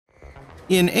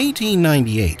In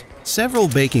 1898, several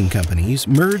baking companies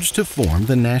merged to form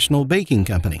the National Baking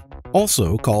Company,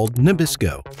 also called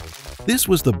Nabisco. This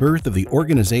was the birth of the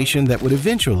organization that would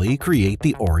eventually create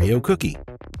the Oreo cookie.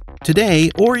 Today,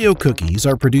 Oreo cookies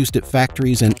are produced at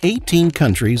factories in 18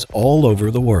 countries all over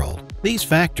the world. These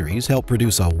factories help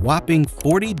produce a whopping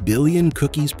 40 billion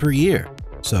cookies per year.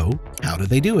 So, how do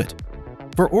they do it?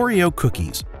 For Oreo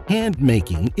cookies, hand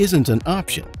making isn't an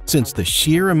option, since the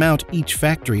sheer amount each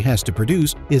factory has to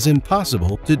produce is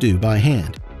impossible to do by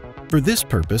hand. For this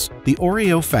purpose, the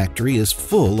Oreo factory is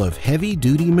full of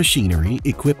heavy-duty machinery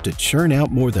equipped to churn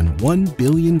out more than 1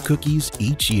 billion cookies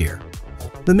each year.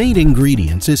 The main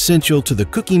ingredients essential to the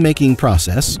cookie-making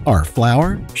process are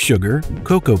flour, sugar,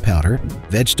 cocoa powder,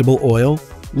 vegetable oil,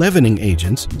 leavening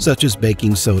agents such as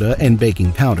baking soda and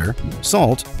baking powder,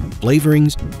 salt,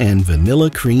 flavorings, and vanilla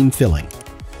cream filling.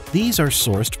 These are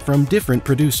sourced from different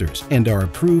producers and are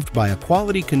approved by a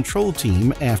quality control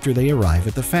team after they arrive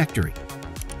at the factory.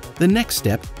 The next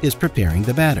step is preparing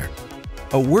the batter.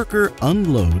 A worker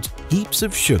unloads heaps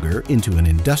of sugar into an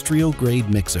industrial-grade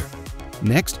mixer.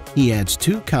 Next, he adds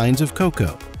 2 kinds of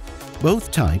cocoa.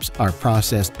 Both types are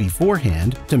processed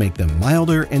beforehand to make them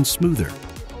milder and smoother.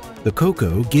 The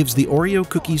cocoa gives the Oreo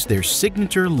cookies their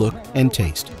signature look and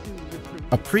taste.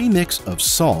 A premix of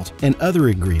salt and other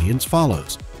ingredients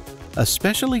follows. A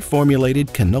specially formulated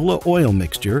canola oil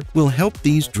mixture will help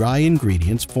these dry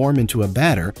ingredients form into a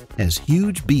batter as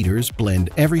huge beaters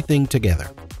blend everything together.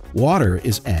 Water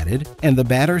is added and the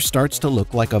batter starts to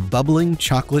look like a bubbling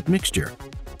chocolate mixture.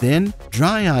 Then,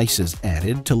 dry ice is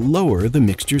added to lower the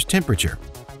mixture's temperature.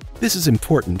 This is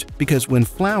important because when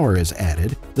flour is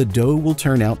added, the dough will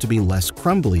turn out to be less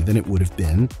crumbly than it would have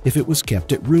been if it was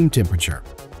kept at room temperature.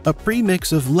 A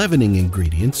premix of leavening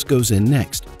ingredients goes in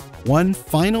next. One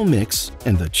final mix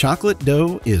and the chocolate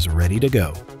dough is ready to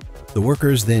go. The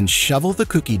workers then shovel the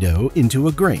cookie dough into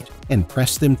a grate and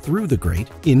press them through the grate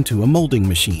into a molding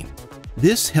machine.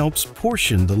 This helps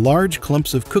portion the large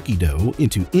clumps of cookie dough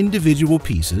into individual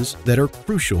pieces that are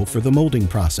crucial for the molding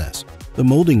process. The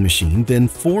molding machine then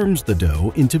forms the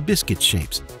dough into biscuit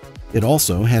shapes. It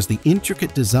also has the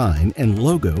intricate design and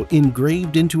logo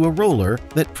engraved into a roller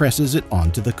that presses it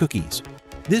onto the cookies.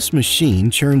 This machine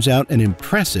churns out an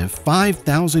impressive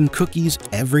 5,000 cookies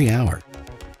every hour.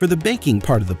 For the baking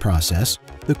part of the process,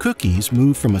 the cookies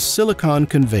move from a silicone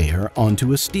conveyor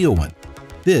onto a steel one.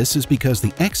 This is because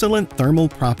the excellent thermal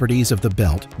properties of the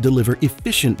belt deliver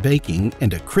efficient baking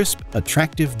and a crisp,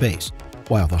 attractive base,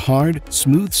 while the hard,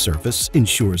 smooth surface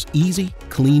ensures easy,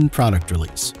 clean product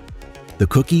release. The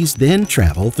cookies then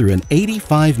travel through an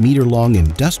 85-meter-long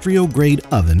industrial-grade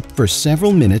oven for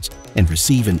several minutes and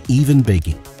receive an even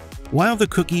baking. While the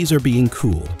cookies are being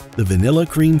cooled, the vanilla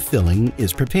cream filling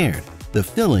is prepared. The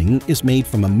filling is made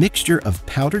from a mixture of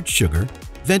powdered sugar,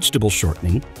 vegetable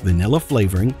shortening, vanilla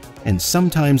flavoring, and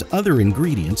sometimes other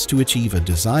ingredients to achieve a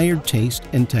desired taste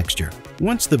and texture.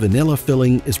 Once the vanilla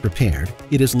filling is prepared,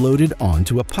 it is loaded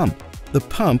onto a pump. The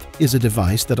pump is a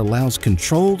device that allows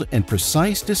controlled and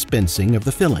precise dispensing of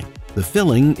the filling. The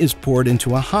filling is poured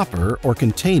into a hopper or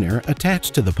container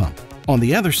attached to the pump. On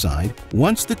the other side,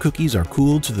 once the cookies are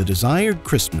cooled to the desired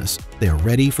crispness, they are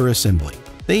ready for assembly.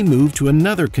 They move to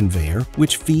another conveyor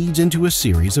which feeds into a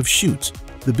series of chutes.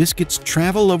 The biscuits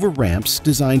travel over ramps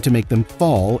designed to make them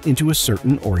fall into a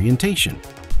certain orientation.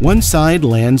 One side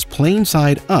lands plain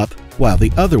side up, while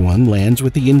the other one lands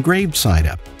with the engraved side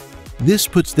up. This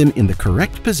puts them in the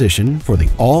correct position for the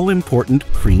all-important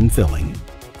cream filling.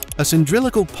 A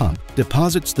cylindrical pump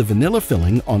deposits the vanilla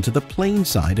filling onto the plain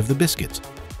side of the biscuits.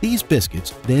 These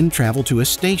biscuits then travel to a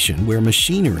station where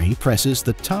machinery presses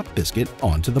the top biscuit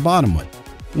onto the bottom one.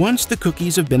 Once the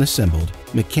cookies have been assembled,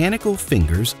 mechanical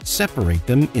fingers separate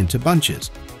them into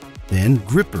bunches. Then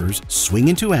grippers swing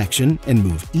into action and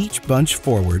move each bunch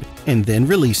forward and then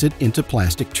release it into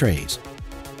plastic trays.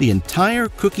 The entire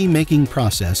cookie-making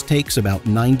process takes about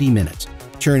 90 minutes,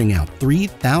 churning out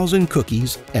 3,000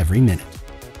 cookies every minute.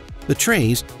 The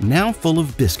trays, now full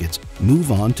of biscuits,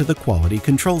 move on to the quality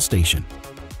control station.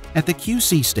 At the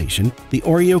QC station, the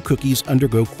Oreo cookies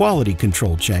undergo quality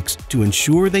control checks to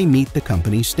ensure they meet the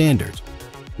company's standards.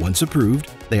 Once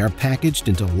approved, they are packaged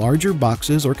into larger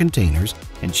boxes or containers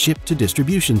and shipped to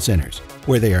distribution centers,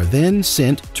 where they are then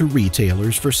sent to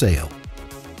retailers for sale.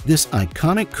 This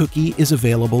iconic cookie is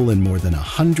available in more than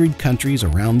 100 countries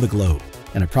around the globe,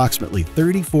 and approximately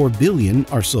 34 billion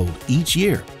are sold each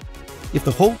year. If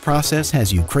the whole process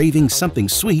has you craving something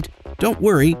sweet, don't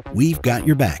worry, we've got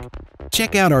your back.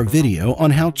 Check out our video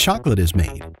on how chocolate is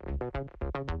made.